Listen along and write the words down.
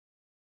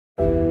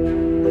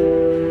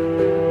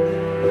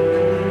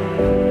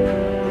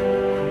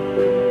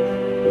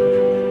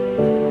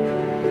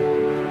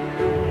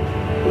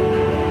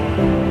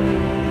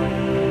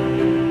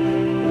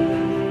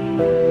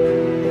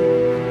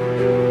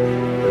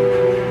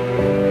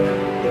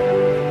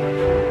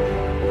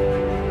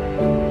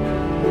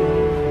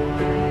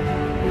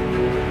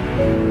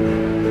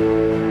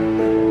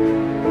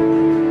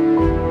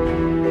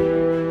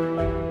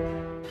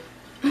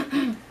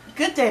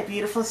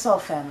beautiful soul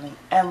family,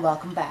 and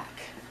welcome back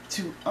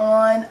to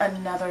On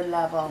Another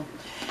Level.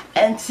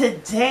 And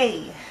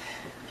today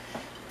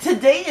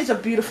is a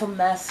beautiful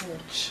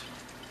message.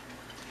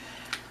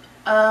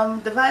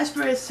 Divine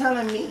Spirit is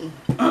telling me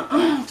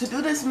to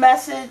do this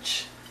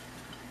message,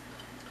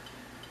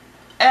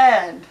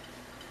 and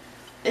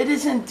it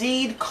is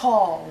indeed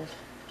called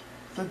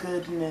the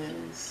good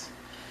news.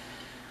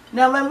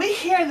 Now, when we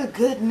hear the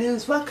good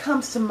news, what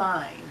comes to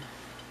mind?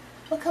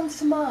 What comes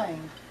to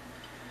mind?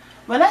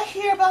 When I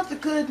hear about the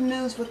good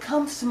news, what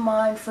comes to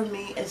mind for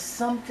me is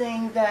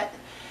something that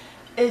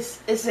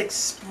is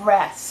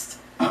expressed.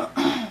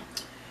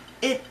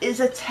 It is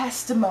a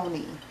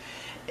testimony.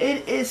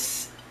 It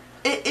is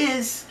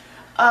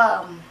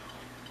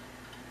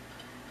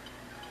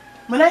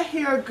when I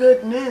hear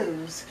good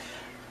news,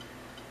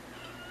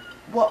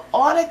 what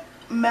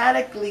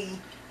automatically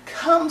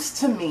comes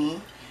to me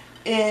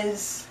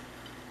is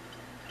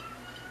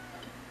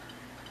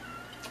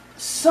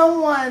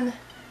someone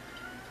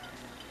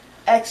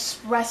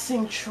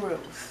expressing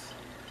truth.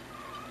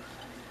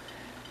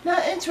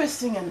 Now,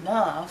 interesting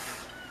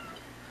enough,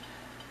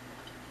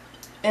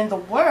 in the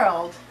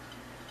world,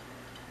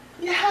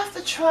 you have to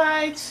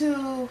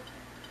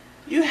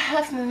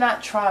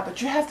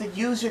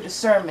use your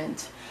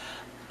discernment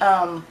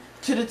to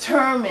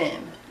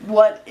determine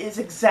what is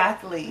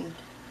exactly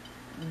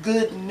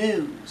good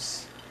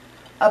news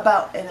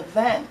about an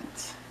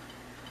event.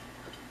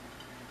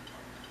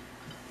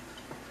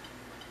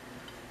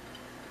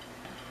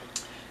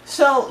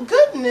 So,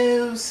 good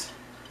news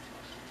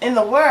in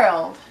the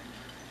world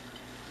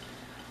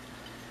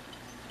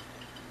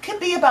could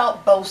be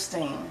about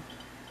boasting,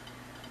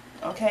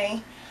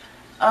 okay?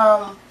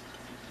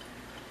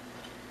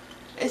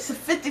 It's a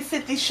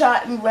 50-50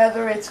 shot in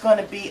whether it's going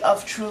to be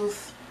of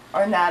truth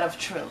or not of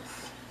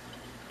truth.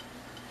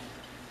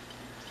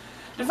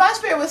 Divine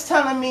Spirit was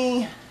telling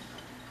me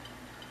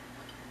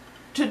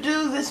to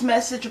do this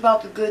message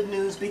about the good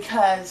news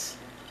because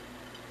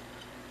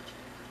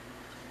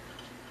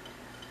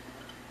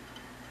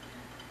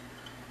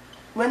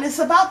when it's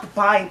about the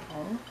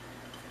Bible,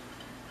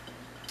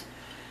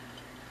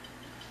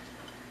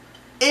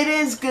 it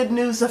is good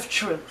news of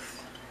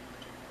truth.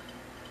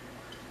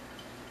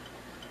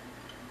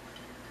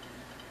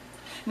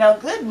 Now,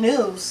 good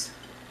news,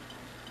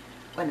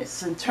 when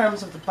it's in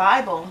terms of the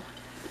Bible,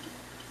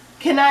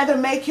 can either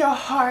make your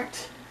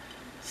heart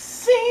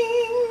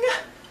sing,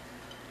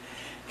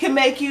 can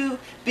make you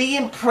be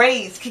in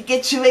praise, can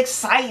get you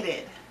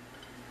excited.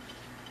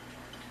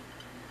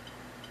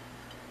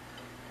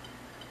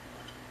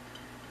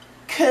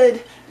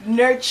 Could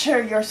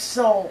nurture your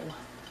soul,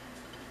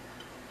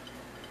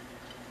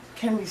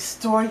 can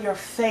restore your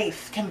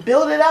faith, can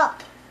build it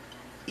up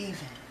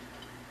even.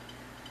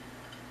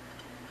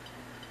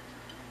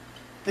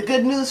 The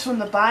good news from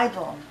the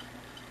Bible.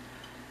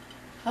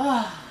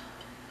 Will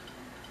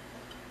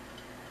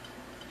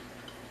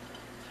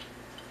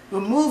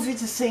move you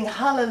to sing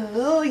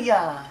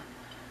hallelujah.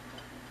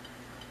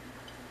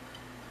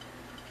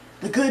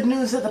 The good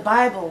news of the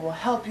Bible will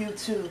help you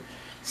to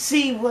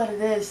see what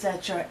it is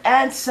that your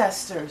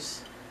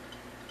ancestors,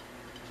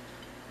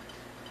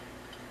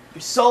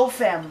 your soul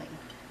family,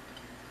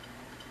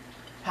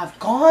 have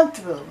gone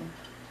through,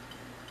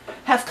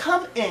 have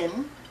come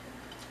in,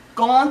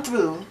 gone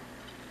through,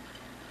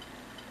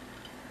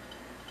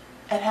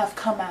 and have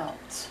come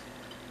out.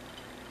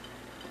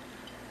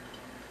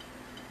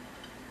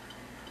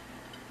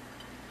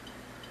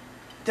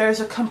 There's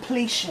a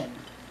completion.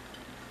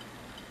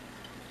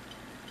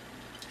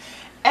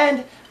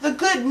 And the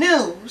good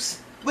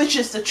news, which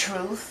is the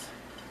truth,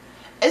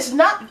 is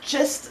not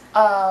just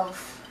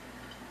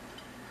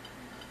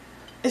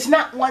it's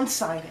not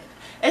one-sided.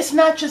 It's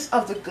not just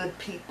of the good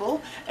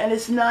people, and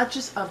it's not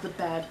just of the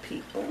bad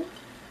people.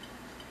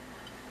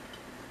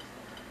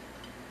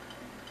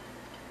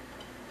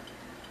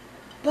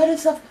 But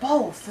it's of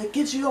both. It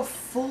gives you a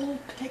full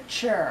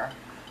picture.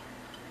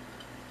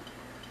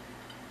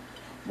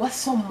 What's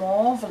so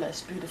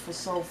marvelous, beautiful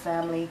soul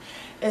family,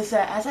 is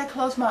that as I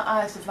close my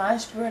eyes, Divine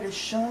Spirit is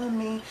showing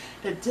me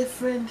the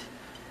different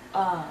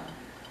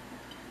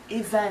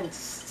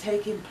events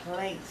taking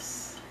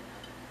place.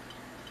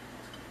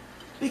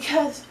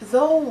 Because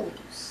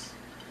those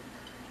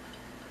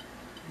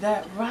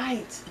that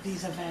write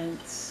these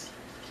events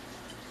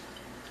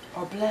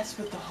are blessed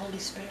with the Holy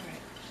Spirit.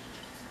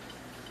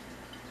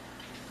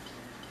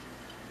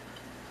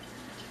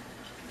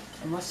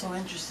 And what's so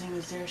interesting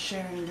is they're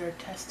sharing their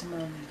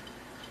testimony.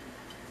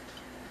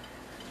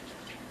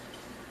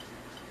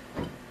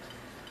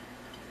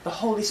 The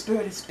Holy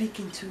Spirit is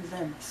speaking to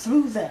them,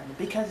 through them,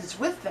 because it's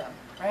with them,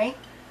 right?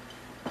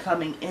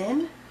 Coming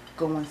in,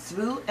 going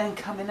through, and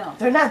coming out.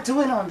 They're not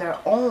doing it on their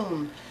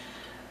own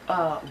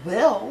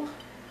will.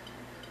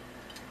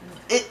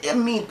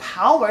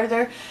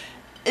 Power.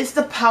 It's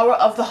the power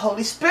of the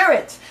Holy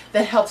Spirit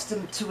that helps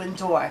them to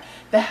endure,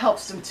 that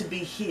helps them to be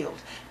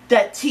healed,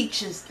 that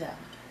teaches them,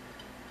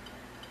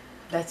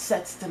 that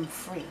sets them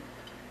free.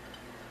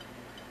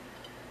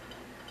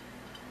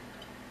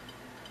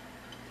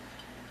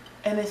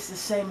 And it's the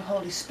same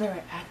Holy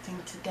Spirit acting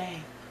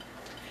today.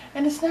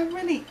 And it's not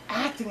really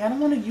acting, I don't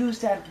want to use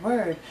that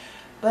word,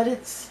 but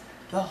it's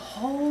the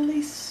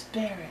Holy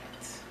Spirit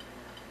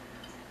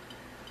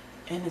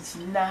in its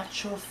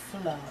natural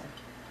flow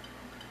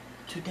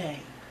today.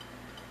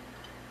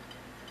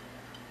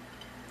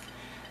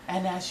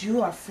 And as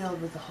you are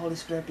filled with the Holy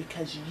Spirit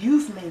because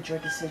you've made your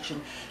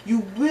decision, you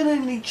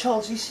willingly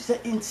chose, you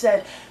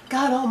said,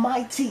 God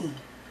Almighty,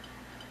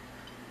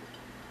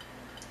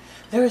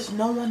 there is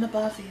no one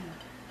above you.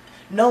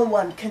 No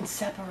one can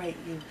separate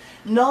you.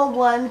 No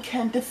one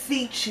can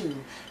defeat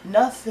you.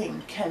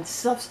 Nothing can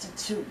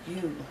substitute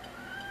you.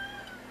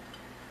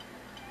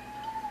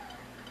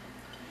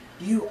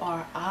 You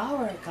are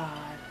our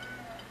God,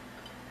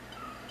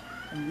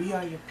 and we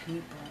are your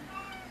people.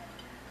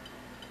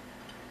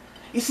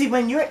 You see,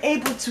 when you're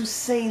able to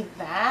say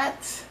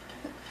that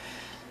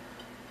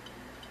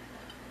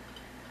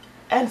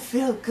and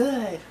feel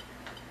good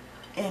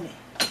in it,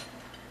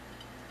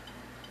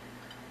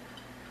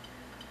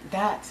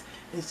 that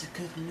is the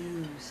good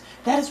news.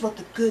 That is what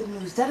the good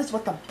news, that is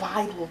what the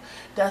Bible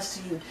does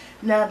to you.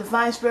 Now,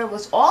 Divine Spirit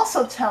was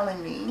also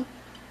telling me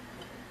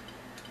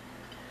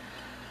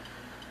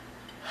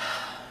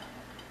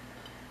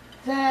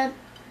that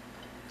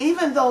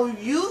even though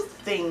you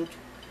think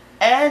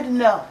and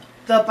know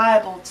the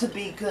Bible to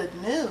be good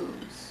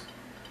news,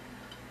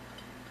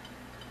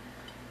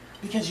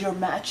 because you're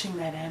matching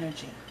that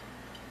energy,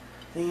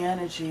 the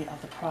energy of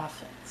the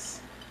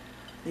prophets,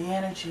 the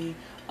energy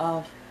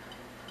of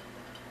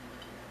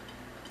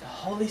the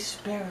Holy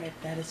Spirit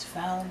that is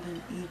found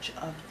in each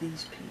of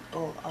these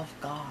people of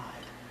God,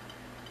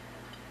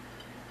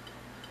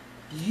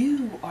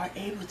 you are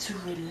able to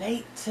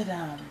relate to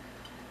them.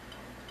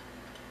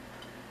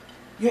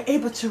 You're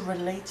able to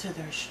relate to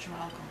their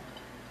struggle.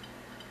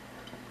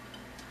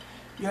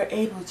 You're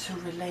able to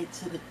relate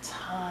to the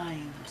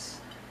times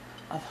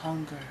of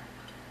hunger,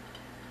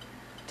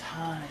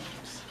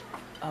 times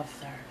of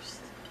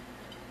thirst,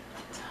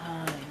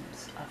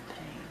 times of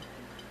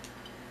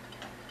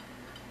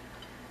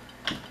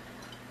pain.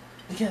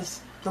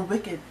 Because the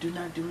wicked do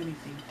not do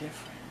anything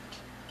different.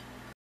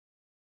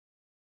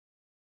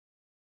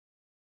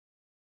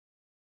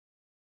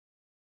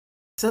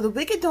 So the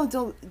wicked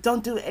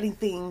don't do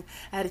anything.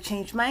 I had to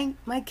change my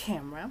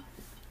camera.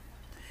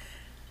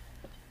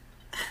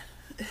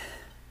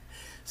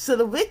 So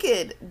the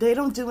wicked, they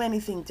don't do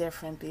anything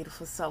different,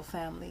 beautiful soul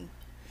family.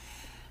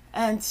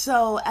 And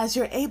so as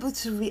you're able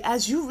to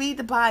as you read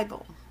the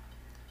Bible,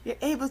 you're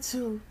able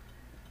to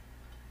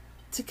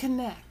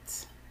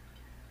connect.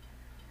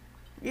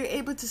 You're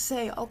able to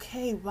say,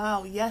 okay,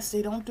 wow, yes,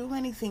 they don't do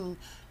anything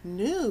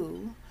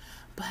new,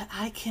 but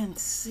I can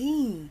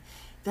see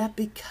that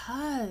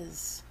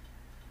because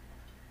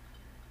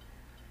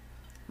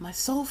my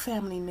soul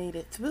family made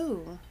it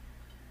through,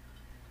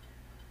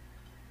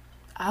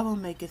 I will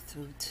make it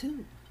through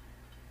too.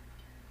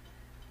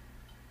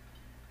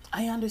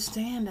 I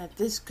understand that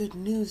this good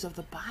news of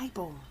the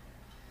Bible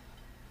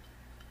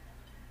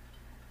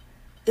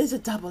is a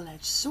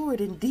double-edged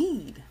sword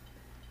indeed.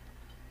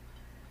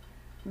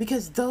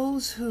 Because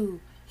those who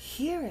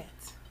hear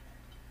it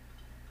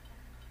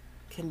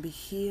can be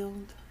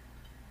healed,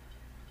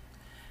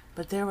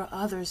 but there are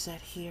others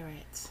that hear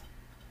it.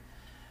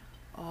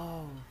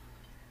 Oh,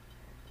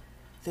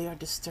 they are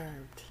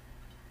disturbed.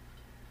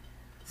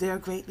 They are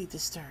greatly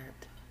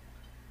disturbed.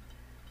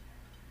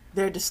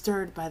 They're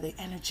disturbed by the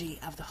energy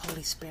of the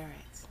Holy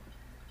Spirit.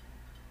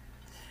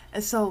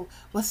 And so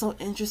what's so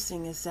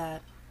interesting is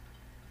that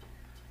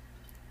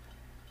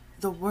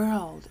the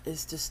world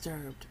is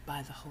disturbed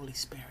by the Holy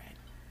Spirit.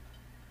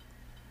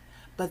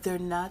 But they're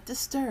not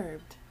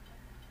disturbed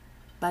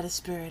by the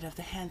spirit of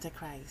the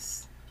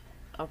Antichrist.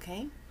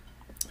 Okay?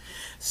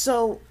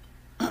 So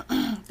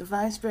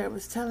Divine Spirit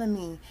was telling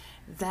me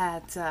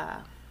that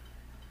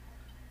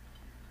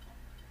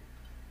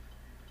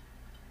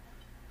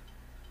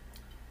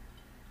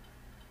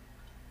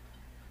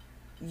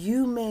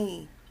you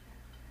may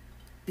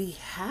be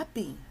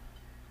happy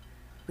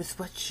with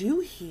what you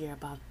hear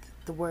about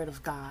the Word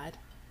of God,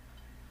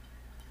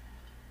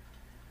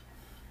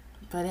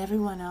 but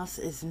everyone else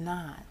is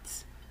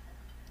not.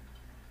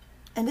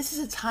 And this is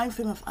a time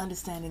frame of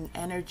understanding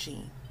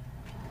energy.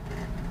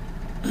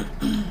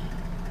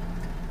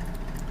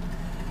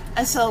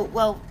 And so,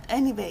 well,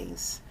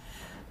 anyways,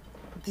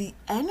 the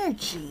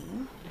energy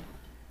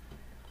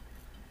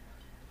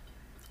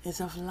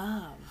is of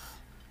love.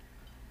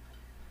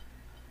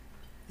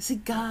 You see,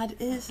 God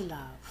is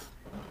love.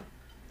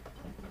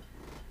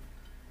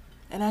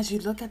 And as you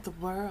look at the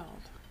world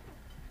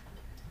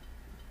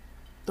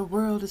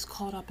is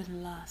caught up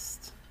in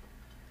lust.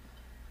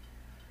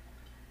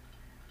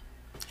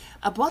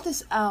 I brought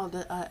this out,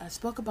 I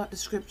spoke about the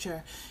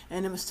scripture,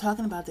 and it was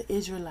talking about the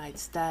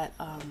Israelites that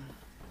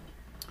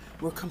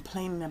were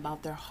complaining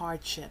about their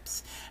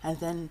hardships. And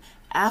then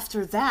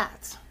after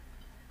that,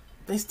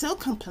 they still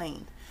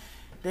complained.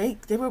 They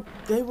were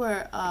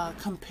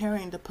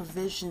comparing the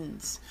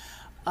provisions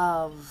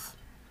of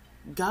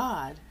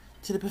God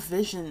to the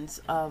provisions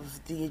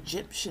of the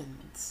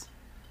Egyptians.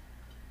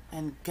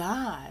 And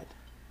God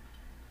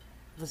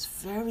was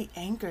very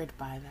angered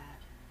by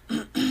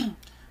that.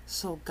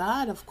 So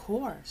God, of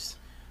course,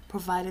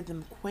 provided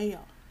them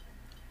quail,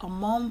 a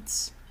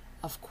month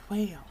of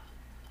quail.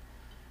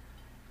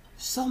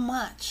 So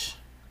much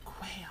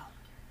quail,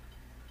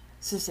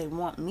 since they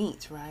want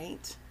meat,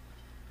 right?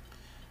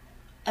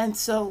 And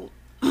so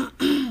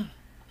the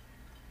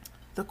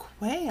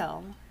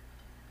quail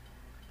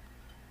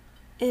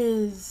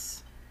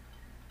is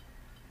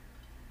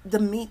the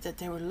meat that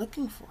they were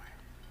looking for.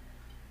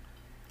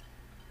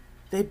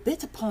 They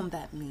bit upon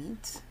that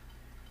meat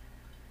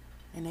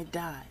and they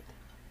died.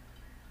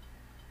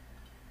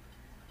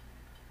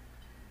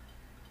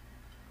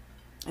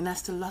 And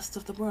that's the lust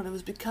of the world. It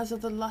was because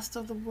of the lust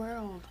of the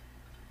world.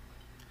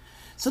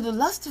 So the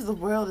lust of the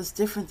world is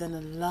different than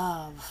the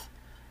love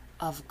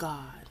of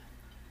God.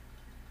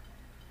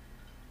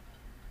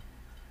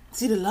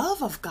 See, the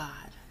love of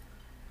God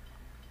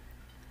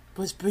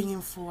was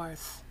bringing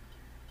forth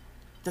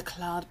the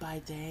cloud by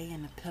day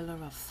and the pillar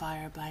of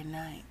fire by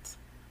night.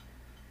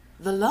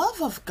 The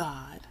love of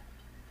God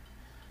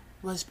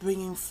was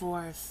bringing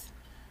forth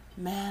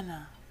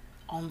manna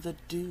on the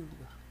dew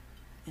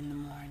in the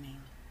morning.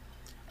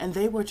 And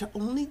they were to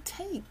only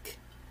take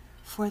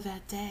for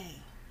that day.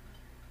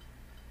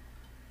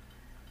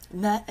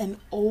 Not an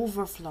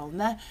overflow.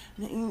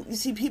 You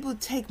see, people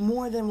take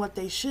more than what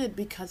they should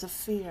because of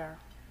fear.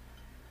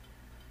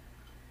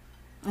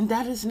 And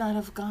that is not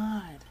of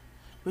God.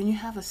 When you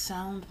have a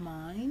sound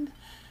mind,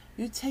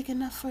 you take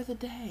enough for the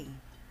day.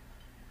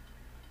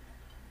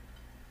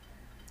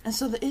 And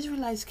so the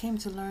Israelites came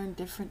to learn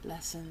different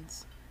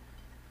lessons.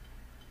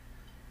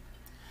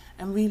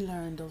 And we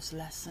learned those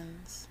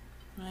lessons,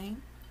 right?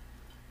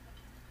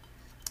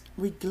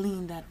 We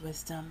gleaned that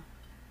wisdom.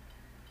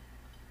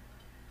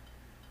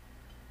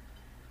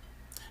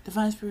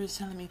 Divine Spirit is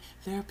telling me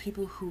there are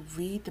people who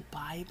read the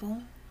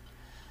Bible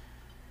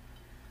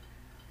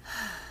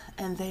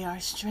and they are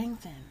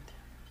strengthened.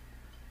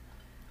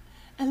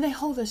 And they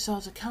hold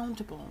themselves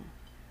accountable.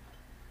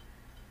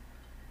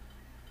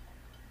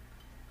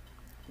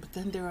 But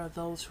then there are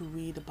those who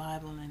read the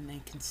Bible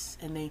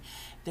and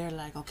they're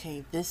like,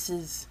 okay, this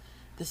is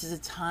a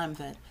time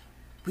that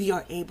we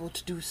are able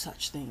to do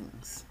such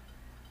things.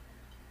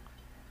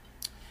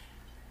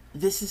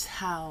 This is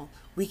how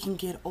we can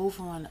get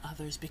over on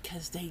others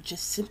because they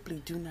just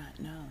simply do not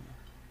know.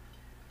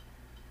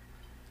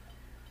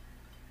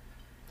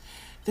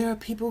 There are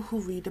people who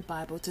read the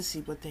Bible to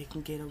see what they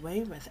can get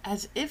away with,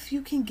 as if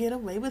you can get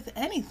away with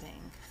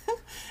anything.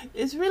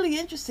 It's really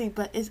interesting,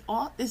 but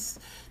it's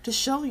to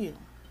show you.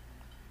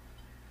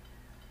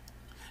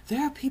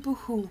 There are people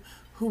who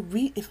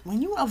read,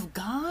 when you're of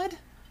God,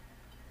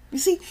 you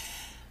see,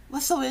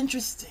 what's so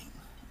interesting?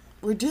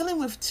 We're dealing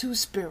with two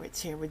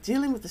spirits here. We're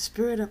dealing with the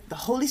spirit of the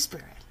Holy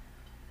Spirit,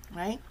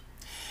 right?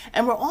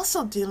 And we're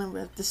also dealing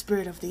with the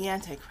spirit of the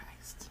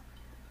Antichrist.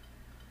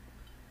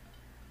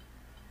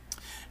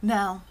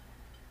 Now,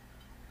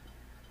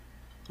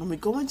 when we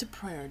go into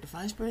prayer,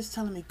 Divine Spirit is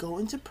telling me go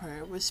into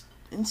prayer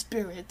in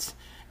spirit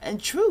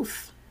and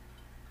truth.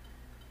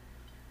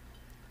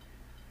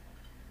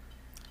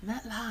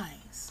 Not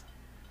lies.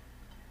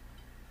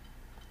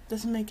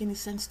 Doesn't make any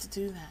sense to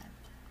do that.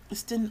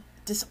 It's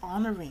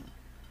dishonoring.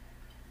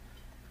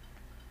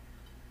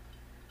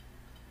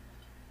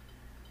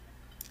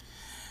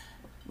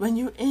 When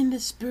you're in the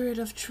spirit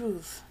of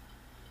truth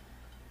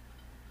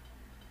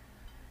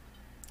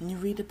and you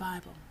read the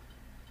Bible,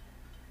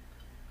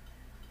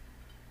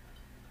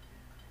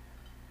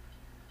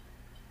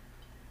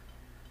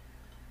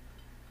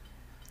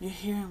 you're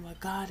hearing what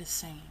God is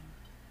saying.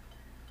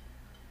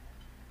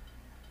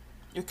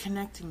 You're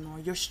connecting more.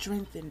 You're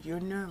strengthened. You're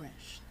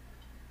nourished.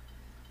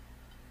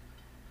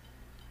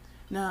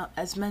 Now,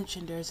 as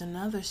mentioned, there's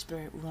another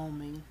spirit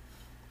roaming,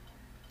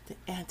 the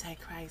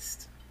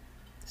Antichrist.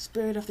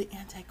 Spirit of the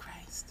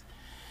Antichrist.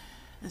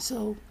 And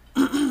so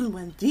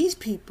when these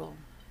people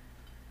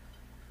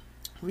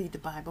read the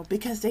Bible,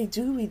 because they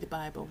do read the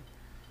Bible,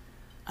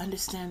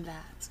 understand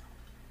that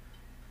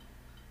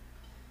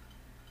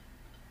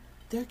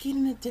they're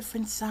getting a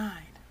different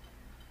side.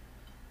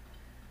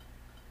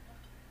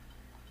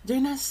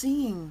 They're not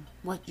seeing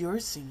what you're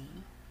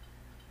seeing.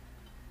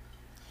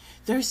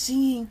 They're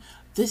seeing,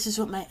 this is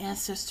what my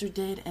ancestor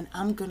did and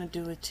I'm going to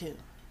do it too.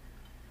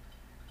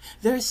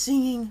 They're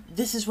seeing,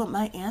 this is what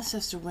my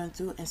ancestor went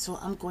through, and so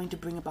I'm going to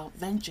bring about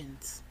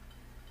vengeance.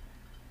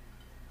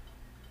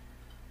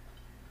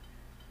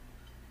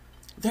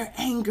 They're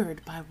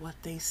angered by what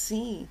they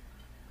see.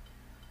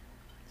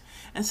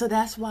 And so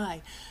that's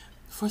why,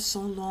 for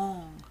so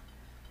long,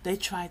 they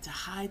tried to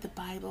hide the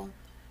Bible,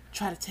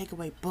 try to take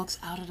away books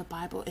out of the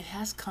Bible. It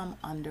has come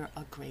under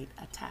a great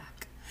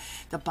attack.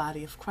 The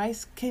body of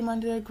Christ came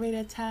under a great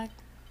attack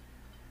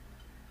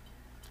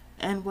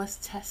and was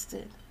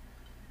tested.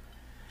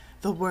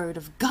 The Word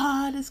of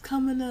God is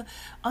coming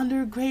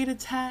under great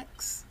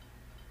attacks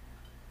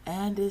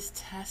and is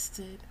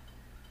tested.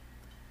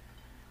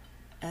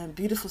 And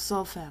beautiful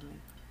soul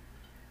family,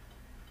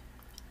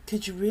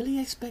 could you really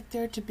expect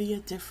there to be a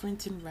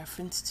difference in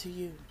reference to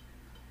you?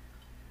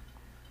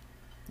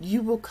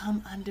 You will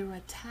come under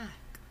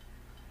attack.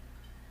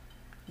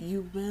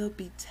 You will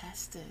be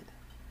tested.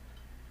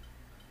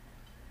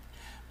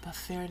 But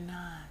fear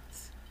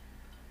not,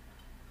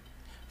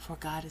 for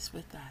God is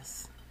with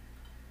us.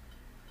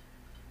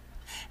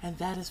 And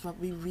that is what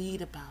we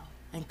read about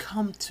and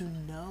come to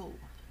know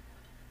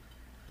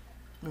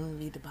when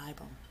we read the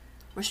Bible.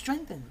 We're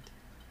strengthened.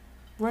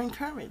 We're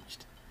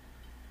encouraged.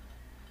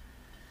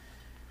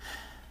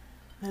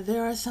 Now,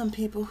 there are some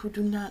people who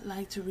do not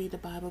like to read the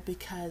Bible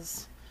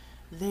because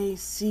they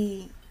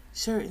see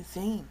certain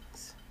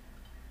things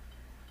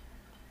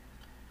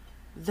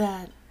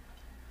that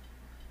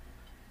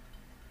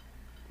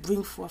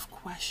bring forth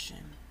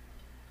question.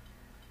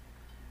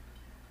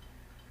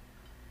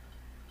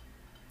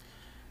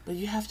 But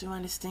you have to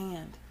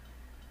understand,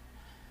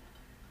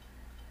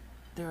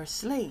 there are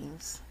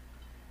slaves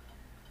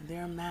and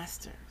there are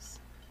masters.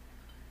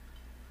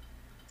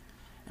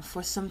 And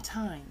for some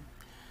time,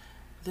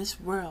 this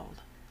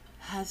world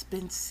has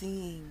been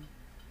seeing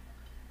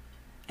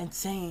and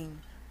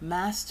saying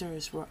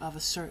masters were of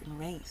a certain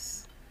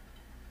race.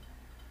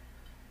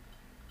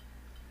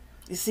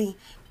 You see,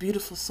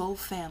 beautiful soul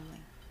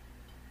family,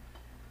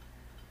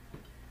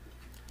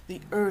 the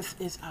earth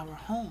is our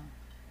home.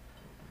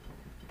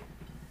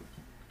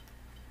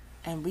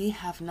 And we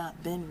have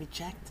not been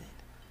rejected.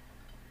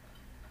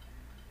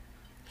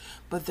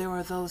 But there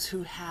are those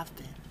who have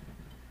been.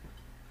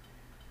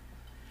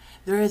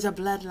 There is a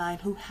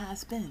bloodline who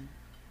has been.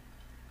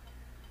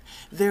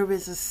 There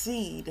is a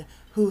seed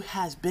who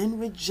has been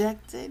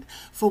rejected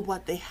for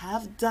what they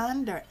have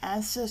done, their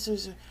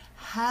ancestors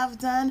have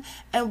done,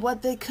 and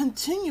what they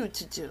continue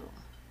to do.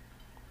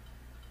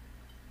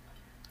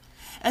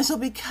 And so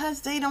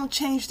because they don't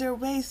change their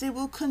ways, they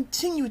will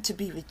continue to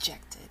be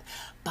rejected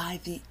by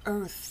the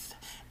earth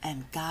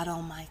and God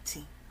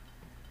Almighty.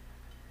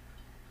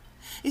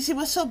 You see,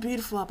 what's so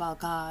beautiful about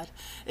God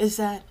is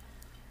that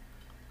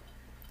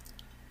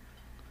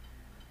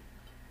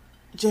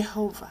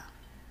Jehovah,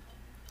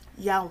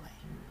 Yahweh,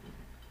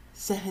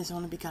 sent his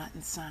only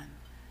begotten Son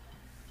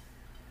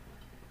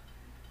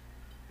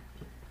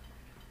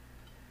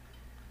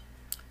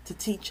to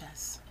teach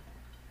us,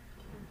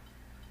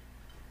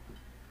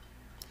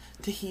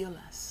 to heal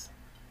us,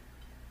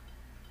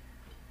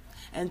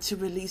 and to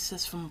release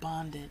us from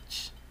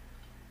bondage.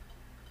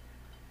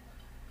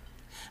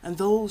 And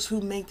those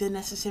who make the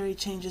necessary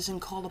changes and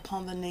call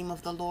upon the name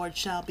of the Lord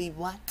shall be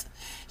what?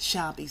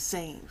 Shall be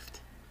saved.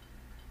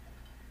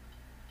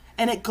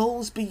 And it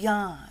goes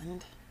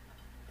beyond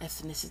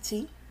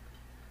ethnicity,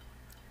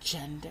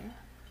 gender,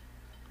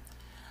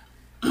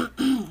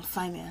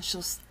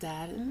 financial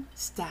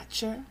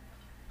stature.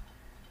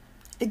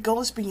 It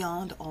goes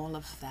beyond all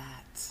of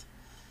that.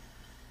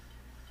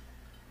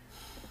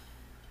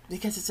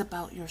 Because it's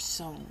about your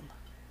soul.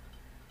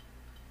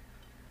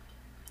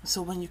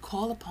 So when you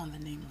call upon the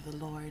name of the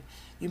Lord,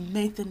 you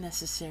make the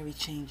necessary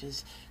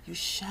changes, you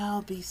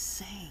shall be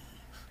saved.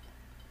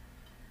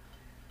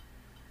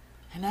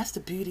 And that's the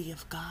beauty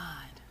of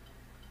God.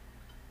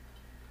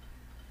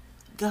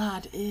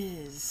 God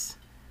is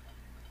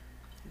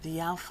the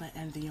Alpha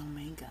and the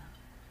Omega,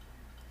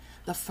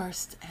 the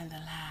first and the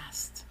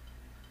last,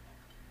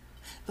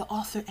 the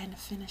author and the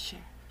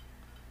finisher.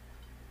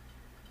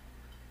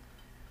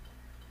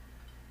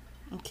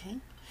 Okay?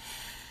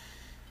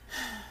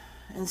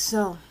 And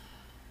so,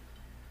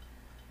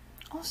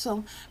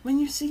 also, when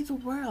you see the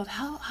world,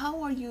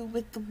 how are you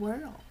with the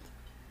world?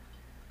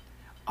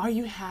 Are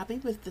you happy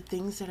with the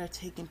things that are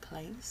taking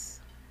place?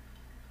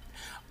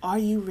 Are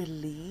you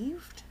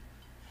relieved?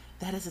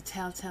 That is a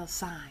telltale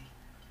sign.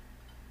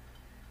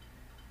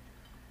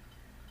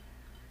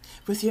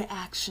 With your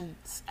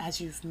actions,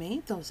 as you've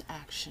made those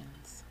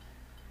actions,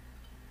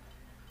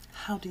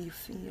 how do you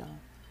feel?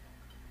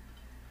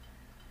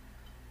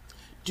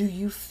 Do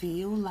you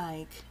feel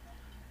like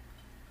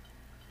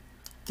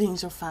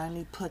things are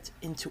finally put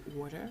into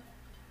order?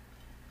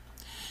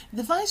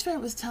 The Divine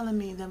Spirit was telling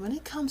me that when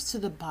it comes to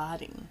the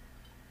body,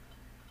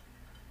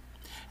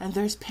 and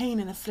there's pain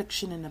and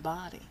affliction in the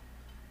body,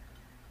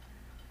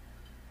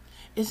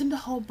 isn't the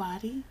whole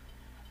body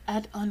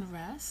at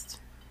unrest?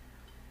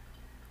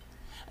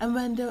 And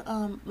when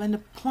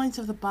the points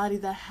of the body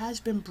that has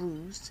been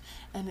bruised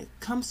and it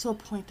comes to a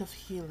point of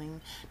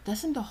healing,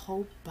 doesn't the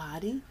whole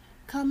body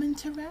come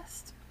into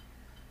rest?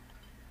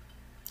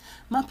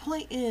 My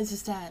point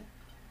is that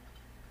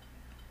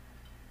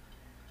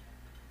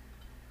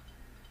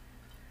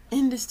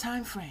in this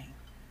time frame,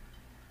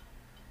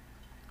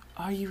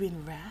 are you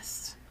in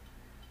rest?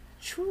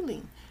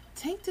 Truly,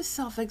 take the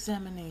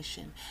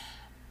self-examination.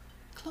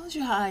 Close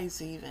your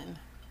eyes even.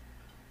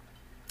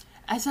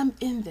 As I'm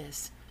in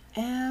this,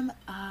 am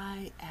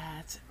I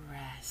at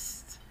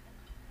rest?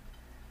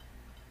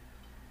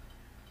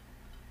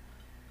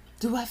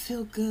 Do I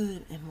feel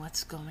good in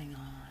what's going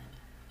on?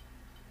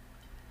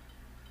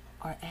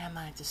 Or am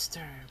I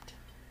disturbed?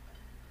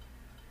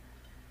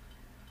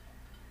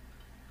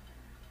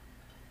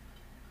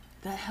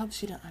 That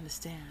helps you to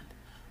understand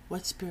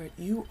what spirit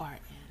you are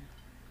in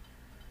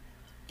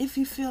If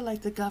you feel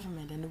like the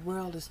government and the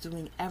world is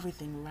doing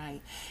everything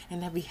right,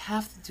 and that we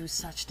have to do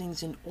such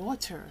things in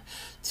order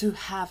to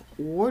have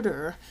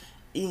order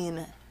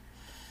in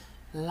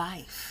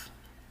life,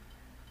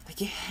 like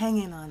you're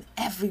hanging on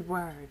every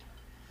word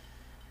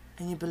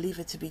and you believe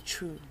it to be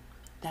true,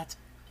 that's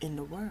in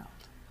the world.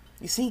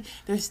 You see,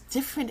 there's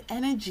different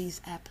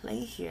energies at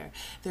play here.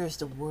 There's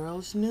the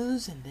world's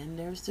news, and then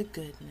there's the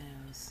good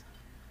news.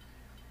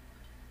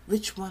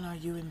 Which one are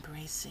you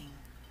embracing?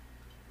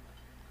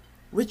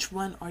 Which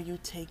one are you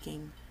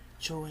taking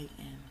joy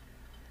in?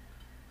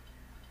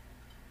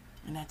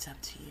 And that's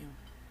up to you.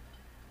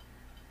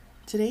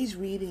 Today's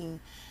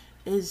reading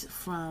is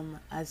from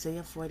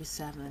Isaiah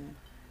 47,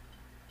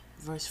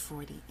 verse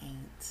 48.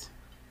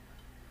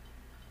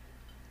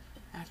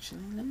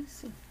 Actually, let me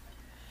see.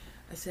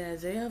 I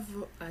said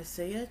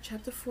Isaiah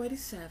chapter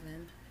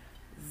 47,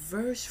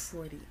 verse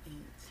 48.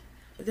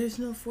 But there's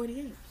no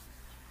 48.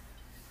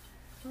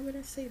 Why would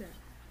I say that?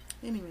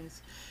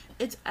 Anyways,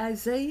 it's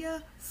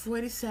Isaiah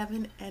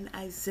 47 and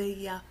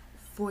Isaiah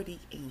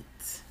 48.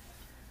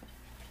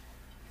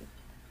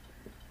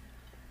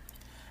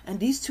 And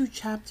these two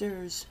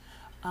chapters,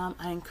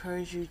 I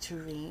encourage you to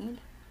read.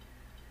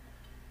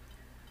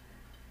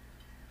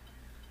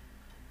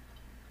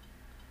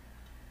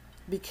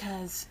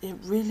 Because it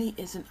really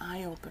is an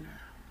eye-opener.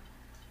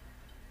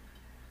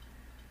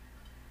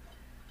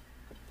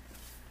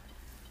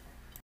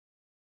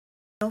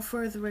 No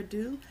further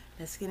ado,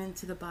 let's get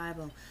into the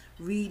Bible.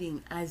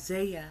 Reading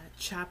Isaiah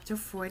chapter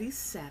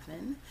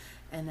 47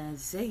 and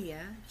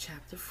Isaiah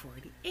chapter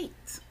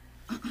 48.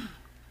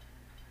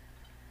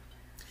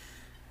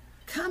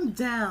 Come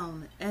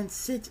down and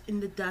sit in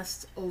the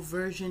dust, O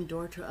virgin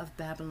daughter of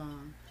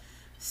Babylon.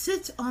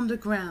 Sit on the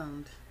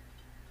ground.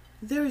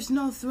 There is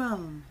no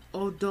throne,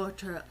 O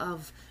daughter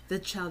of the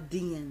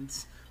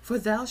Chaldeans, for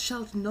thou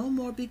shalt no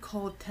more be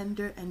called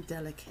tender and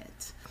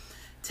delicate.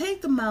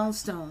 Take the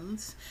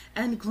milestones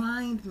and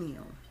grind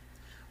meal.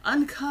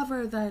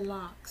 Uncover thy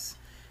locks.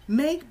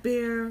 Make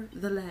bare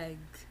the leg.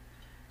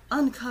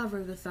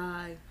 Uncover the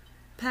thigh.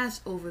 Pass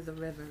over the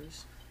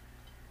rivers.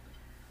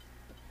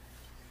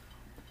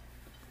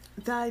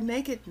 Thy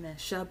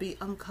nakedness shall be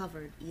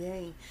uncovered,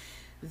 yea,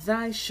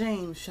 thy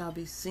shame shall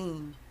be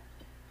seen.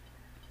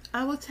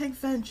 I will take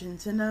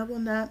vengeance, and I will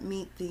not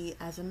meet thee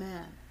as a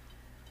man.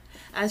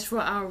 As for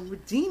our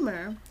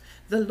Redeemer,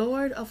 the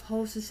Lord of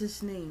hosts is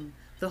his name,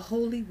 the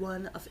Holy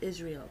One of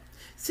Israel.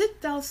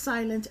 Sit thou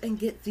silent and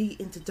get thee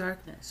into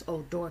darkness,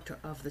 O daughter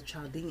of the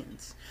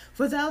Chaldeans,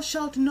 for thou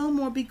shalt no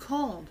more be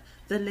called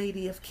the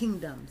Lady of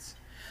Kingdoms.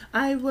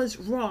 I was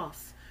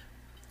wroth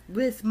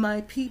with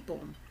my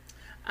people.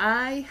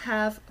 I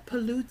have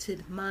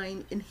polluted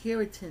mine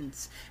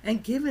inheritance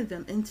and given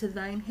them into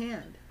thine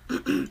hand.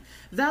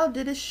 Thou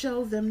didst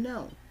show them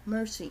no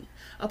mercy.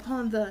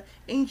 Upon the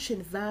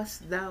ancient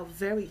vast thou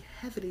very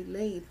heavily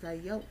laid thy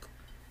yoke.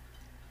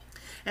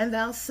 And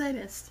thou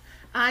saidst,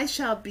 I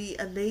shall be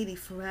a lady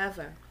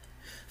forever.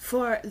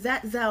 For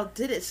that thou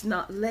didst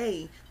not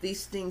lay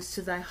these things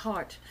to thy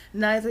heart,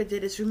 neither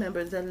didst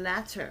remember the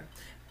latter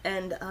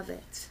end of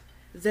it.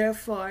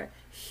 Therefore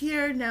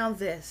hear now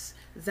this,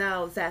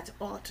 thou that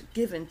art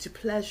given to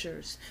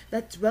pleasures,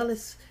 that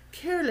dwellest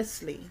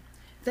carelessly,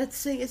 that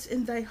sayest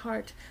in thy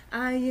heart,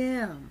 I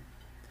am,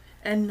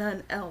 and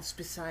none else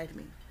beside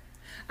me.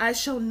 I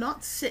shall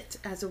not sit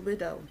as a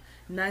widow,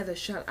 neither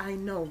shall I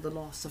know the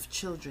loss of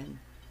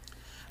children.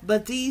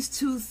 But these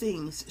two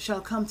things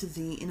shall come to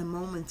thee in a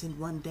moment, in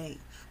one day,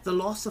 the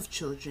loss of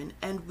children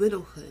and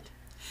widowhood.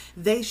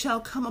 They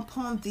shall come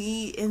upon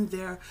thee in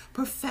their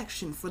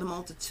perfection for the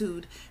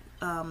multitude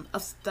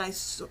of thy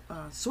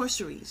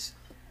sorceries,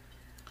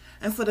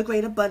 and for the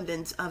great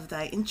abundance of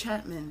thy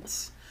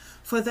enchantments.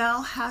 For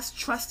thou hast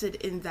trusted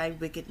in thy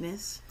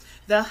wickedness.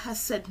 Thou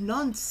hast said,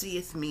 none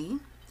seeth me.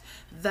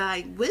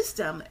 Thy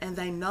wisdom and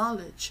thy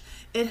knowledge,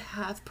 it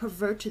hath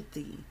perverted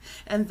thee.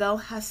 And thou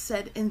hast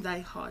said in thy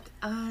heart,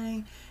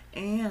 I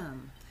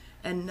am,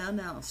 and none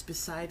else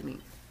beside me.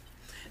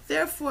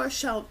 Therefore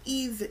shall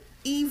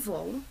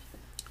evil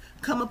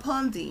come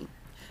upon thee.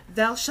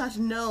 Thou shalt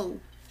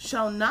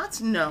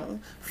not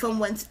know from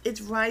whence it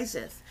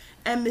riseth,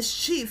 and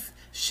mischief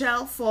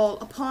shall fall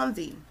upon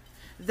thee.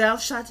 Thou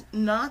shalt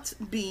not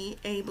be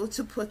able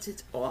to put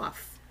it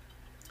off.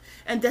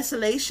 And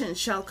desolation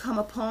shall come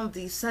upon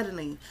thee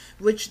suddenly,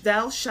 which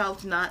thou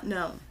shalt not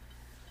know.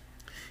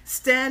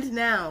 Stand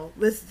now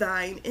with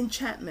thine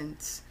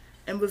enchantments,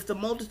 and with the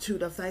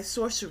multitude of thy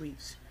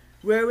sorceries,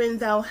 wherein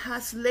thou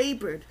hast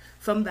labored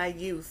from thy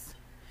youth.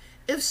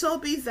 If so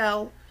be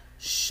thou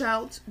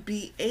shalt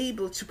be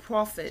able to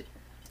profit,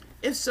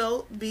 if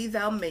so be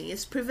thou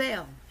mayest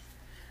prevail.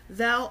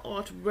 Thou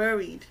art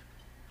worried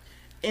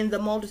in the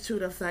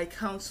multitude of thy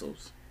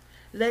counsels.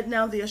 Let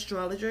now the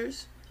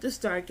astrologers, the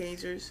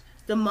stargazers,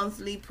 the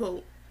monthly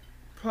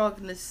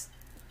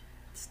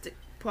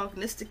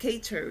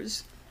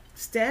prognosticators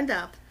stand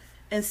up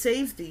and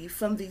save thee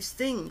from these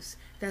things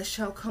that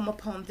shall come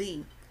upon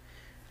thee.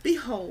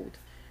 Behold,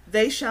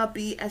 they shall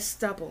be as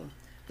stubble,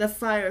 the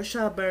fire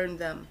shall burn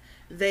them,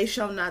 They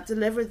shall not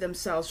deliver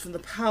themselves from the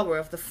power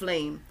of the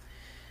flame.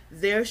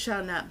 There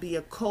shall not be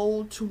a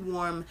coal to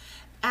warm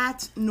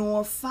at,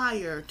 nor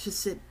fire to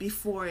sit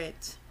before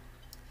it.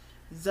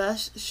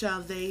 Thus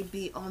shall they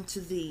be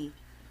unto thee,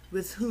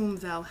 with whom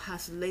thou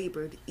hast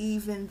labored,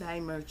 even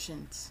thy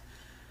merchants.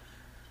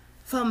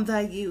 From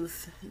thy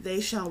youth they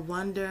shall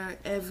wander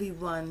every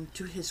one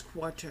to his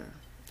quarter.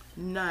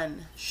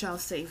 None shall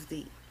save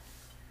thee.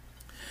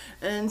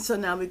 And so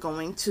now we're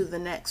going to the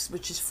next,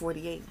 which is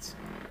 48.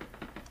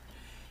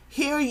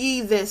 Hear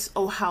ye this,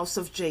 O house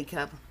of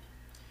Jacob,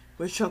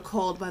 which are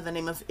called by the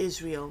name of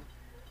Israel,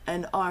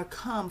 and are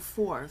come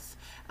forth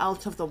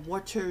out of the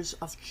waters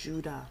of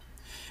Judah,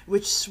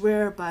 which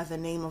swear by the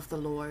name of the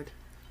Lord,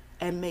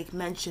 and make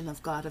mention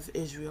of God of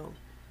Israel,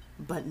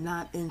 but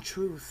not in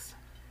truth,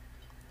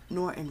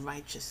 nor in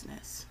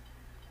righteousness.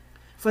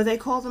 For they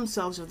call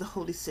themselves of the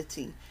holy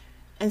city,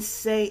 and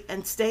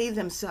stay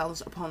themselves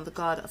upon the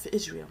God of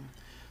Israel.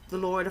 The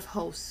Lord of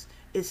hosts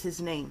is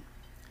his name.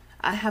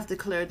 I have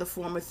declared the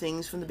former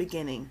things from the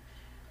beginning,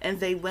 and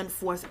they went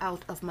forth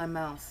out of my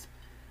mouth.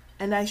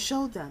 And I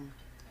showed them.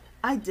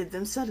 I did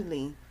them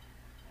suddenly,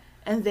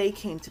 and they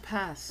came to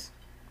pass.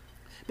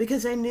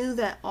 Because I knew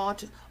that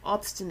art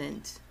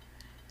obstinate,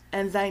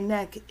 and thy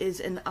neck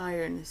is an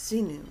iron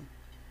sinew,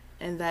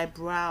 and thy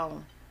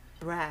brow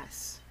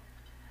brass.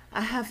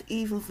 I have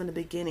even from the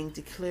beginning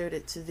declared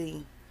it to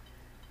thee.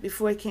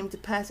 Before it came to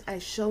pass, I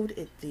showed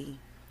it thee,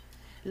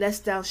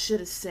 lest thou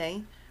shouldest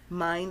say,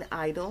 mine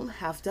idol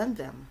hath done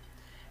them,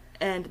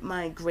 and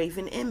my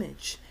graven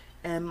image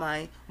and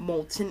my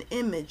molten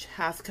image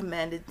hath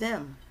commanded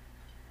them.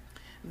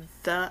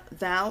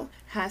 Thou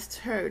hast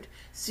heard,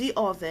 see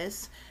all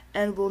this,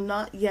 and will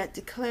not yet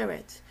declare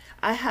it.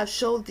 I have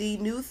showed thee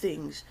new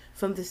things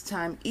from this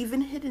time,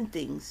 even hidden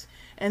things,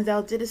 and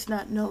thou didst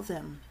not know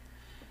them.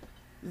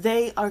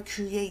 They are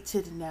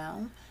created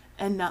now,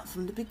 and not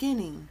from the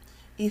beginning,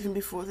 even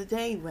before the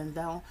day when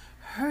thou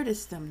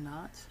heardest them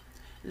not,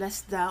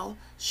 lest thou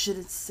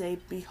shouldest say,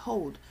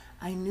 behold,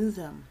 I knew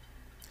them.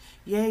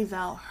 Yea,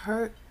 thou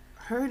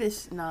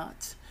heardest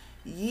not,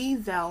 ye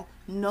thou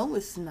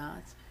knowest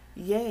not,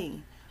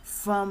 yea,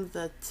 from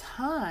the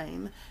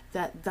time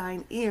that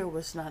thine ear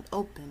was not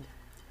opened.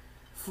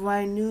 For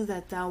I knew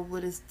that thou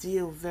wouldest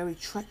deal very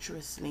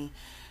treacherously,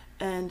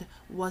 and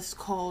was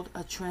called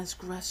a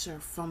transgressor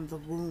from the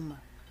womb.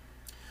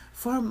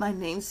 For my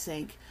name's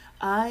sake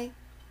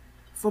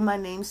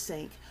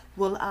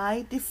will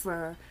I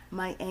defer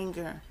my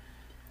anger,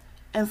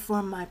 and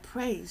for my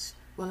praise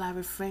will I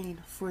refrain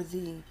for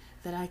thee,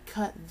 that I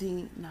cut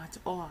thee not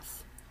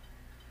off.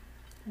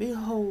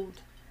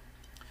 Behold,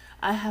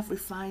 I have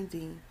refined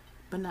thee,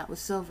 but not with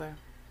silver.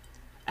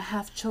 I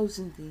have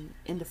chosen thee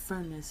in the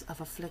furnace of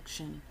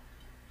affliction.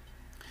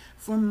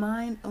 For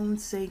mine own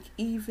sake,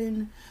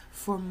 even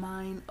for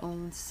mine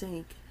own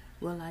sake,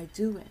 will I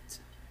do it.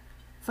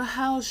 For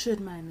how should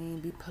my name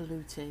be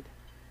polluted?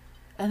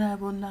 And I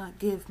will not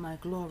give my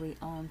glory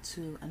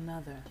unto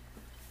another.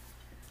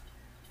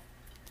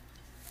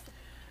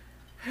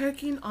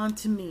 Hearken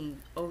unto me,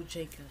 O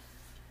Jacob.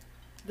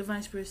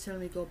 Divine Spirit is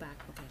telling me go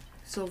back. Okay.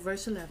 So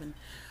verse 11.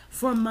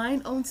 For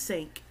mine own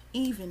sake,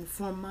 even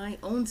for my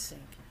own sake,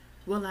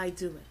 will I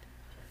do it.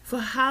 For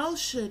how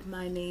should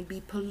my name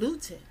be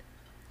polluted?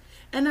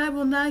 And I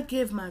will not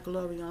give my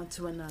glory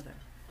unto another.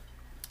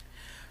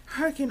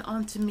 Hearken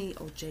unto me,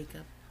 O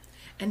Jacob,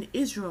 and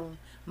Israel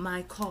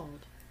my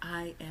called.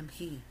 I am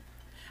he.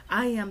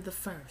 I am the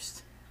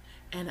first,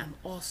 and am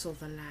also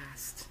the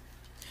last.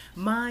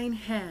 Mine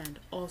hand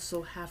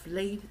also hath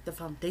laid the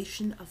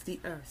foundation of the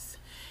earth,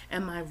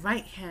 and my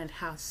right hand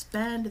hath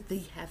spanned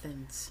the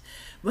heavens.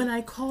 When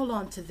I call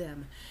unto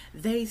them,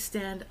 they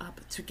stand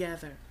up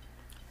together.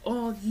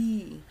 All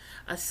ye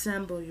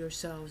assemble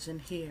yourselves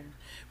and hear,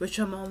 which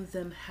among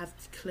them have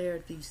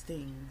declared these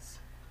things.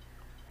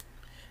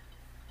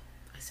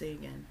 I say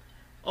again,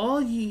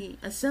 all ye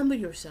assemble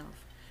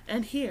yourself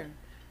and hear,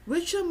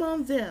 which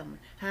among them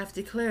have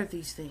declared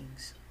these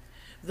things.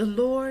 The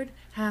Lord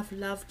hath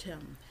loved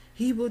him.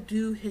 He will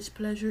do his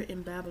pleasure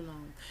in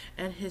Babylon,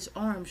 and his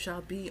arm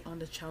shall be on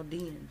the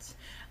Chaldeans.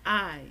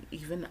 I,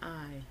 even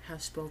I,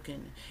 have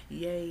spoken.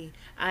 Yea,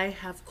 I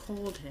have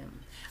called him.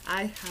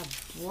 I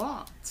have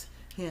brought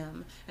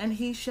him, and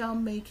he shall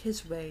make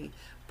his way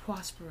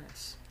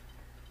prosperous.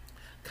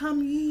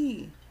 Come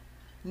ye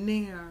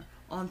near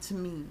unto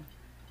me.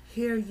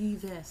 Hear ye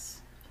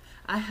this.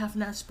 I have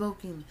not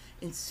spoken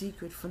in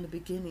secret from the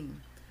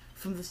beginning,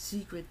 from the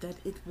secret that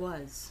it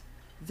was.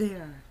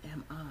 There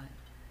am I.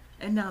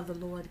 And now the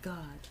Lord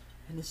God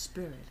and his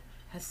Spirit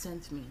has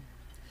sent me.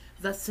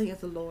 Thus saith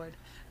the Lord,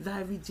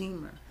 thy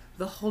Redeemer,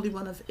 the Holy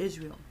One of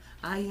Israel.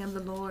 I am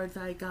the Lord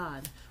thy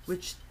God,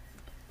 which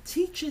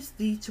teacheth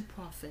thee to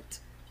profit,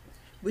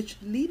 which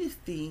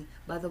leadeth thee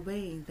by the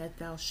way that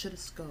thou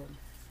shouldest go.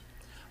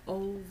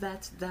 O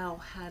that thou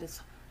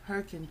hadst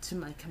hearkened to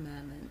my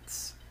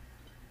commandments! !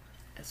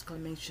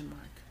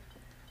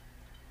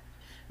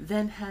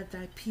 Then had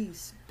thy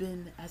peace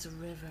been as a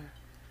river,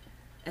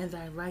 and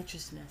thy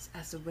righteousness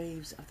as the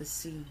waves of the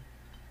sea.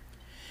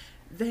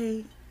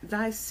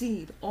 Thy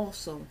seed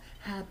also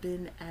have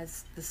been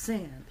as the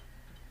sand,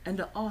 and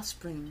the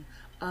offspring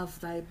of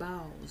thy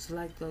bowels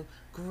like the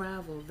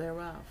gravel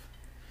thereof.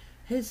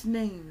 His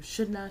name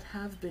should not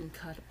have been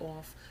cut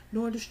off,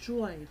 nor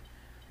destroyed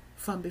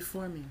from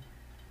before me.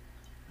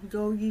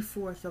 Go ye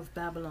forth of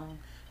Babylon,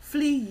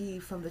 flee ye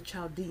from the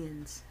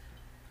Chaldeans.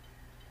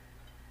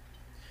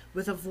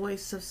 With a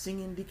voice of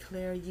singing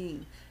declare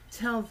ye,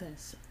 tell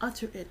this,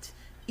 utter it,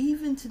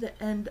 even to the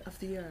end of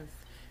the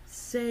earth.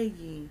 Say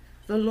ye,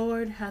 the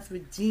Lord hath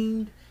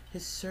redeemed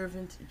his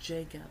servant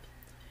Jacob.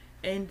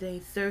 And they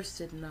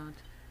thirsted not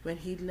when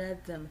he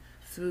led them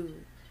through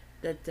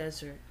the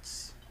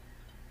deserts.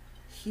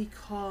 He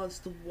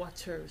caused the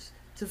waters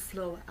to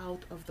flow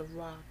out of the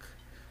rock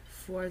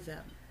for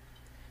them.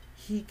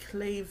 He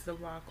clave the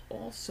rock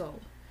also,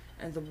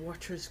 and the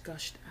waters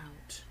gushed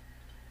out.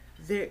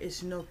 There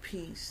is no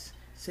peace,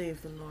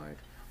 save the Lord,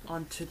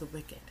 unto the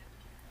wicked.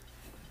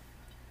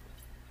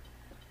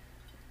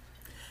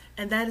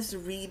 And that is the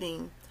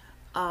reading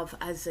of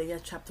Isaiah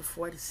chapter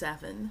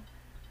 47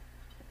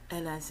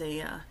 and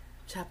Isaiah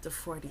chapter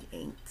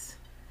 48.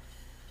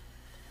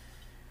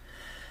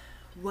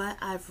 What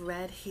I've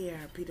read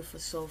here, beautiful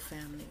soul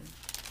family,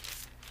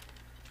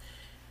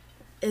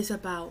 is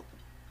about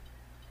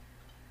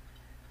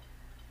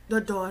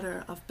the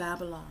daughter of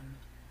Babylon,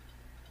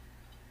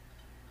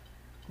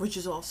 which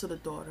is also the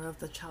daughter of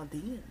the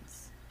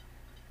Chaldeans.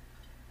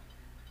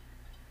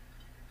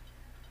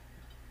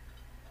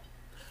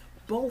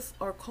 Both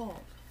are called.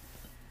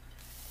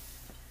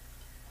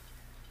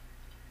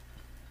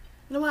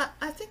 You know what?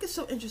 I think it's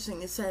so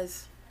interesting. It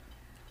says,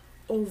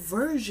 O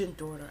virgin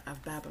daughter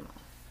of Babylon.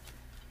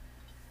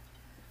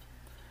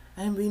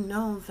 And we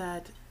know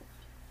that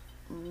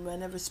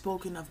whenever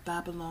spoken of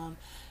Babylon,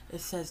 it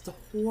says the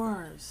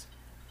whores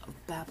of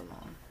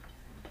Babylon.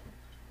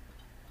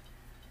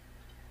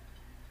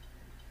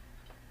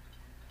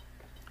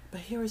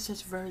 But here it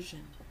says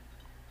virgin.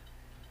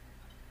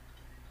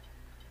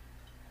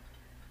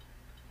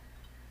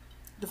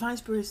 Divine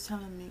Spirit is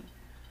telling me,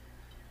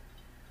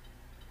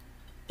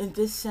 in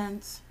this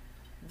sense,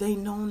 they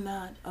know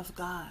not of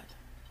God.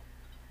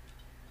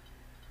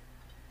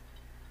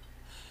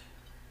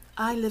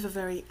 I live a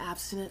very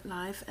abstinent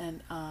life,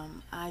 and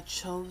I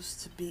chose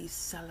to be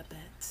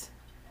celibate.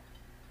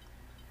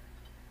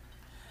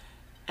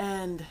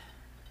 And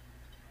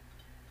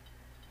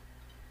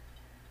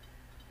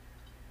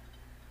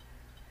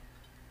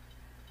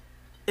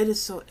it is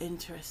so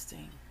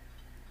interesting.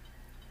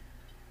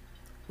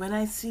 When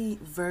I see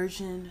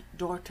virgin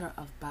daughter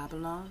of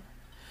Babylon,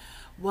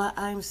 what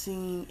I'm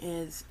seeing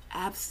is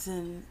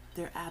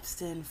they're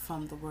abstinent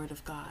from the word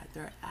of God.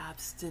 They're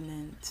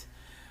abstinent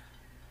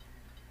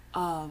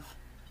of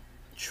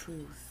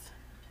truth.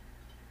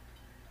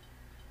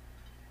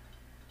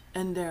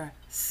 And they're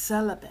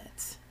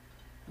celibate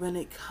when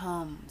it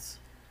comes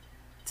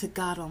to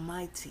God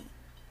Almighty.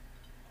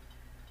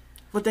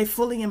 But they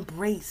fully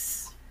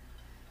embrace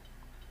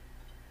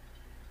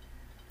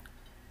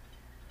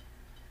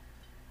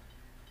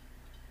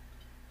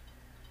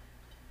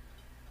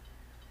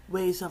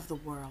ways of the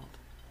world.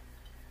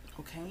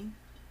 Okay?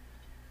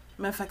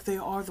 Matter of fact, they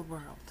are the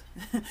world.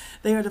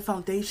 They are the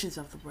foundations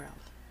of the world.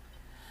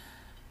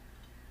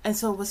 And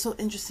so what's so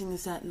interesting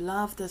is that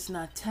love does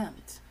not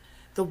tempt.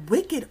 The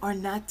wicked are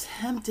not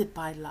tempted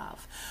by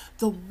love.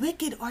 The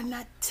wicked are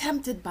not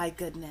tempted by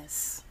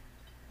goodness.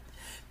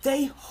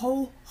 They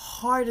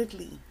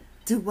wholeheartedly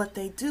do what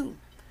they do.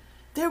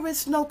 There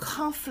is no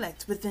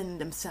conflict within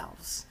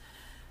themselves.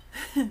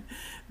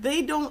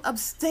 They don't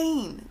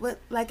abstain.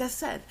 Like I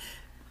said,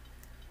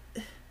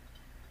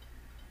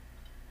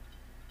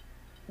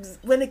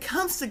 when it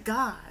comes to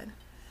God,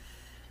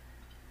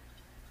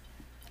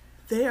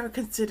 they are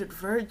considered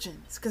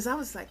virgins. Because I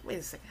was like, wait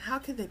a second, how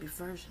can they be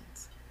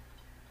virgins?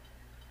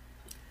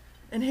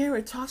 And here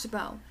it talks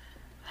about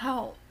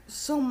how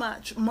so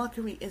much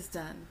mockery is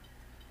done.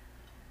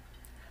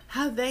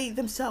 How they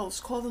themselves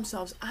call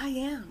themselves, I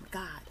am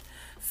God.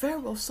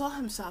 Pharaoh saw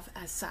himself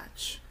as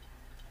such.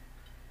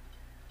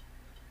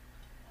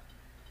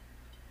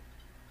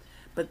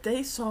 But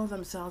they saw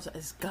themselves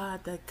as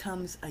God that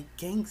comes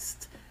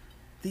against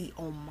the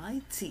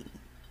Almighty.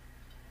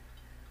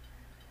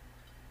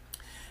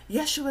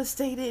 Yeshua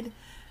stated,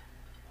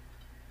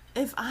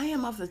 if I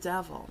am of the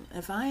devil,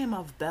 if I am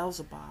of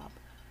Beelzebub,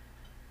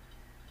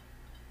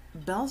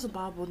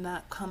 Beelzebub will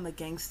not come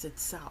against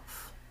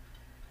itself.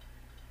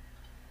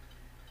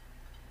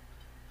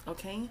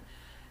 Okay?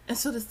 And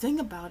so the thing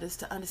about it is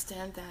to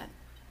understand that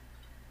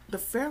the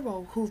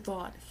Pharaoh who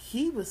thought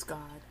he was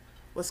God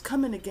was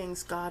coming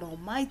against God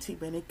Almighty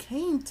when it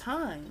came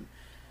time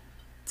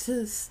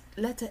to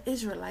let the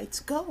Israelites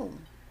go.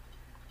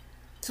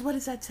 So what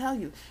does that tell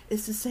you?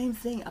 It's the same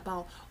thing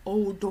about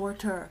old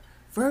daughter,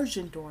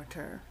 virgin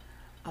daughter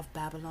of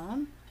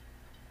Babylon,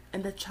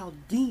 and the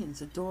Chaldeans,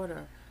 the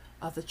daughter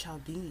of the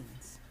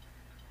Chaldeans.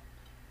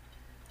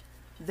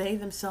 They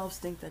themselves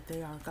think that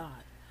they are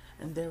God,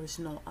 and there is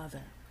no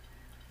other.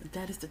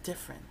 That is the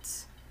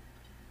difference.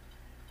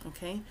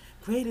 Okay?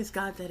 Great is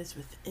God that is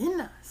within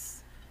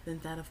us than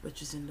that of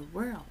which is in the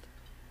world.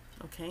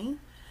 Okay?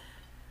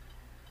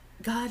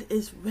 God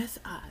is with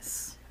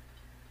us.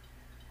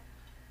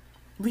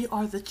 We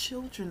are the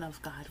children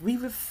of God. We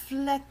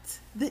reflect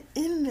the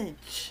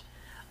image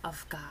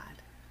of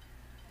God.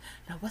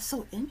 Now, what's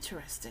so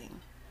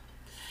interesting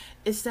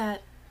is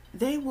that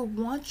they will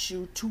want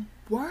you to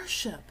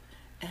worship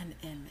an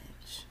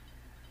image.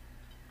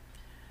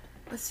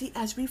 But see,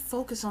 as we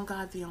focus on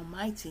God the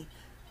Almighty,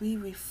 we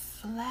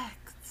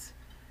reflect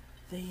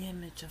the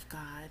image of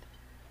God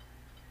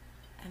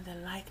and the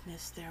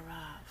likeness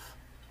thereof.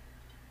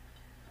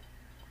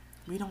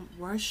 We don't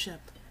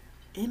worship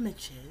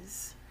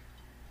images.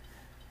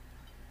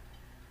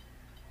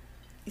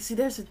 You see,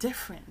 there's a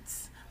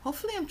difference.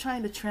 Hopefully I'm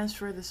trying to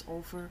transfer this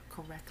over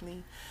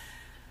correctly.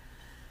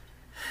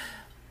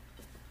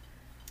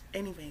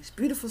 Anyways,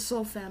 beautiful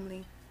soul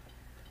family,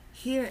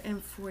 here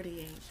in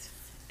 48,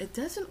 it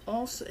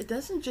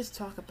doesn't just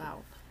talk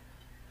about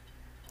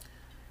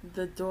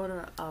the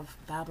daughter of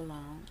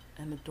Babylon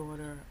and the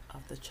daughter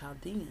of the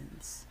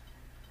Chaldeans.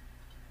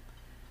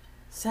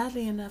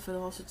 Sadly enough, it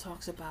also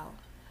talks about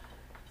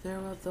there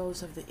are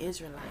those of the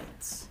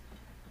Israelites.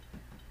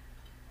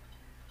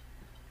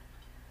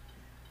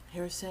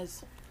 Here it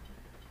says,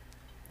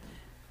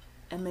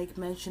 and make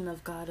mention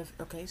of God of,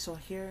 okay, so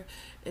here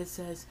it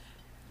says,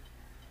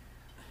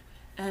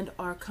 and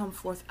are come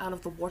forth out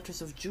of the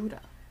waters of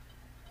Judah,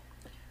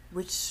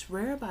 which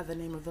swear by the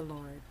name of the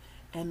Lord,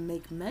 and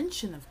make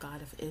mention of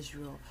God of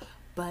Israel,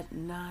 but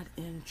not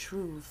in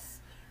truth,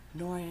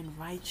 nor in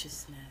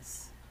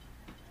righteousness.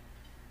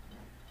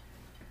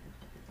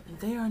 And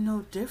they are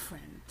no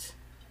different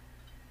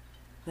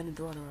than the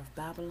daughter of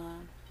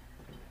Babylon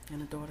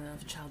and the daughter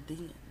of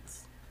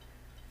Chaldeans.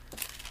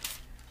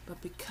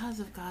 But because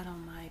of God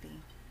Almighty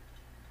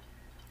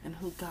and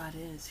who God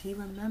is, He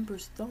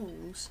remembers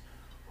those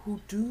who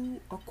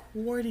do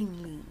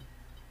accordingly.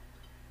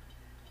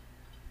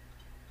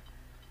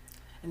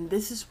 And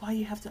this is why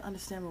you have to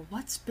understand, well,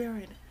 what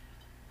spirit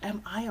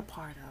am I a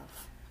part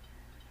of?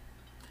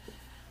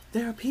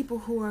 There are people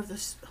who have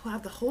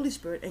the Holy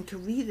Spirit and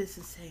can read this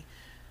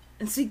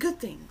and see good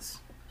things,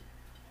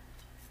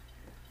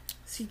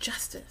 see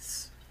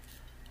justice.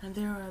 And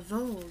there are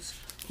those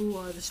who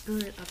are the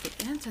spirit of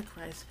the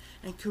Antichrist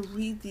and can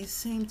read these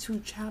same 2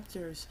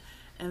 chapters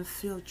and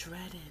feel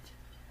dreaded.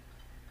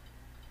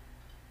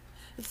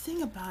 The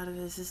thing about it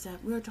is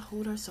that we are to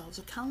hold ourselves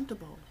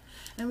accountable.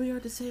 And we are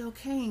to say,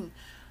 okay,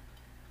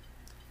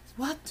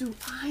 what do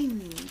I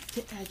need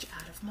to edge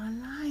out of my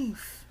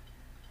life?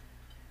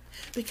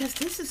 Because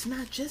this is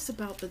not just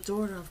about the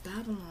daughter of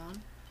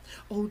Babylon,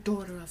 O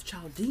daughter of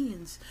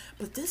Chaldeans,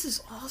 but this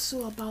is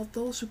also about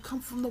those who come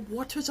from the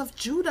waters of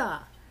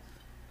Judah.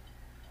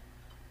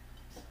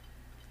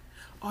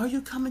 Are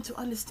you coming to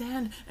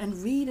understand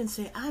and read and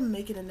say, I'm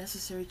making the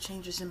necessary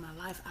changes in my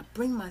life. I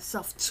bring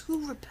myself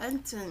to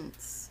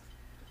repentance.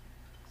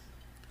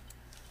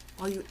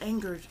 Are you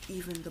angered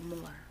even the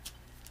more?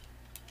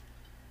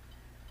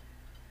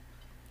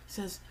 It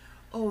says,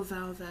 O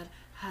thou that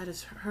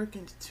hadst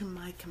hearkened to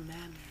my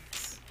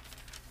commandments.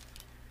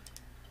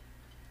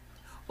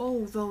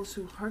 O those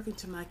who hearken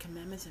to my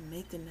commandments and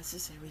make the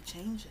necessary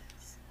changes.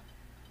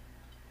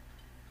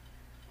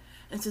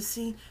 And to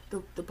see,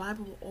 the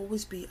Bible will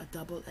always be a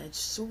double-edged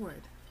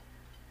sword.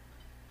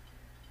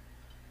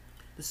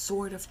 The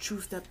sword of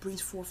truth that brings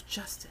forth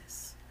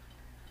justice.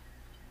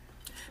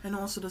 And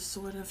also the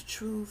sword of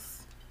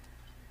truth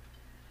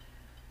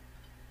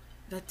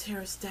that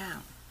tears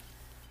down.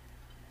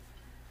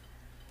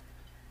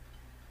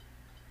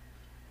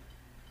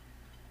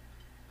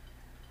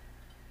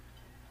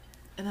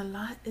 And a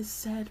lot is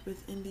said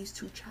within these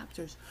 2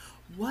 chapters.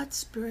 What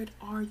spirit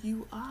are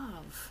you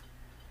of?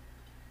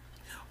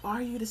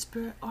 Are you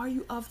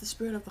of the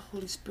spirit of the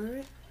Holy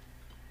Spirit?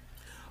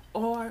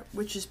 Or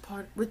which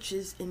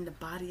is in the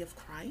body of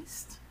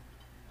Christ?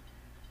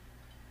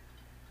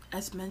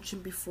 As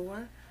mentioned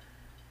before,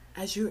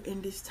 as you're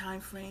in these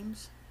time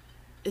frames,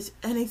 is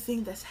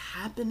anything that's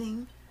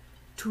happening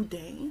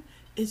today,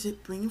 is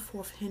it bringing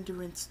forth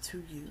hindrance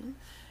to you?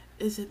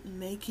 Is it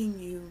making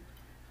you,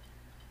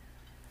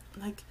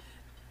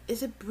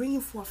 is it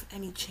bringing forth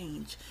any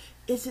change?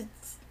 Is it,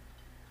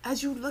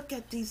 as you look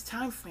at these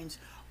time frames,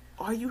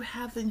 are you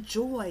having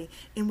joy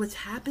in what's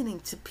happening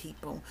to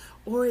people?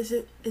 Or is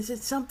it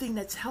something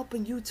that's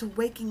helping you to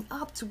waking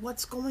up to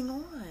what's going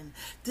on?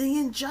 The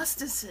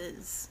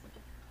injustices.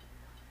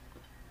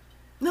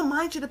 Now,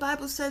 mind you, the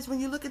Bible says when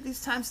you look at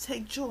these times,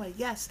 take joy.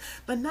 Yes,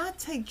 but not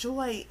take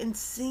joy in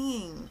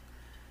seeing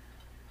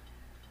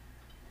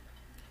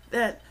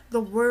that the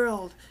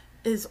world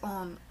is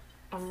on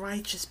a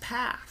righteous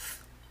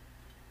path.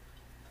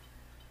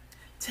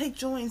 Take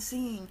joy in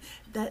seeing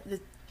that the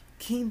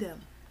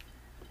kingdom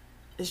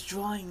is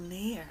drawing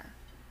near.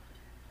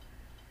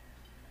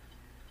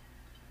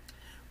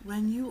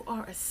 When you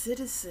are a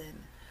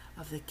citizen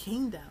of the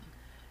kingdom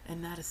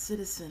and not a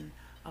citizen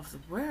of the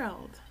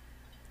world,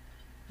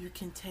 you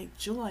can take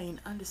joy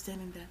in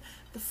understanding that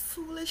the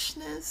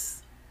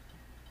foolishness,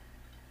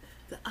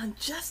 the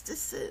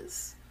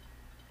injustices,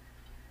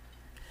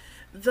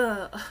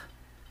 the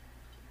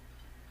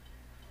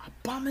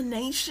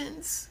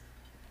abominations,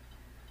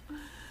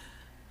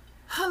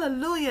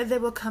 hallelujah, they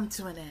will come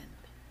to an end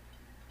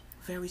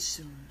very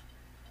soon.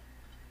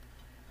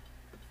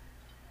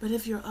 But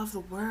if you're of the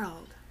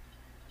world,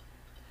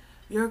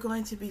 you're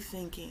going to be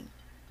thinking,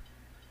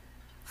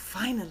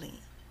 finally,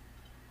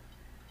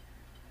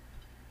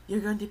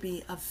 you're going to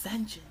be a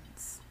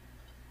vengeance.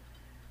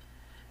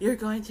 You're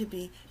going to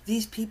be,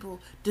 these people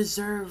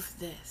deserve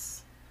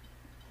this.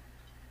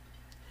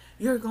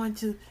 You're going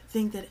to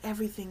think that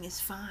everything is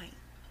fine.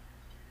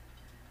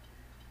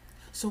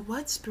 So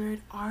what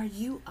spirit are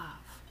you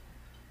of?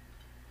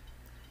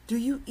 Do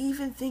you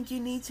even think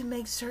you need to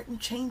make certain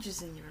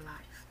changes in your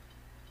life?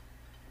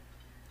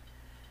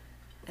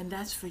 And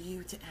that's for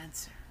you to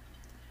answer.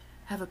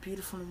 Have a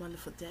beautiful and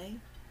wonderful day.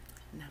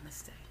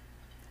 Namaste.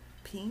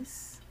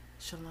 Peace.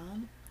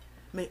 Shalom.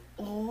 May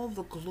all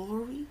the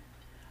glory,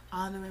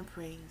 honor, and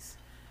praise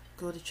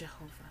go to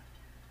Jehovah.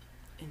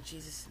 In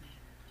Jesus' name.